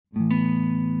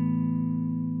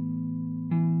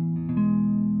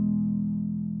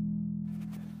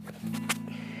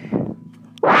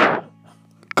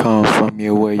show me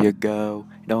where you go.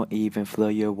 Don't even flow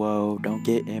your woe. Don't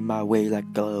get in my way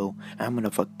like glow. I'm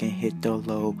gonna fucking hit the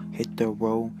low, hit the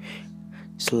roll,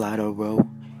 slide a roll.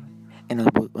 And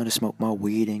I'm gonna smoke my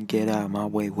weed and get out my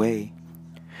way.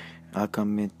 I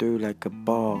coming through like a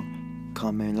ball,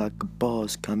 coming like a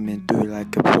boss, coming through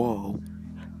like a wall,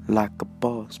 like a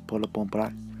boss. Pull up on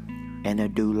block, and I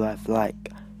do life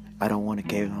like I don't wanna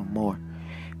care no more.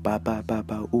 Bye bye bye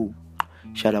bye ooh,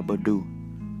 shut up or do.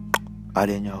 I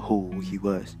didn't know who he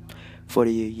was.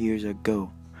 48 years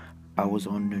ago, I was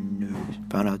on the news.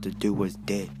 Found out the dude was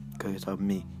dead because of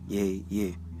me. Yeah,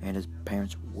 yeah. And his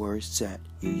parents were sad.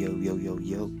 Yo, yo, yo, yo,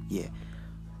 yo, yeah.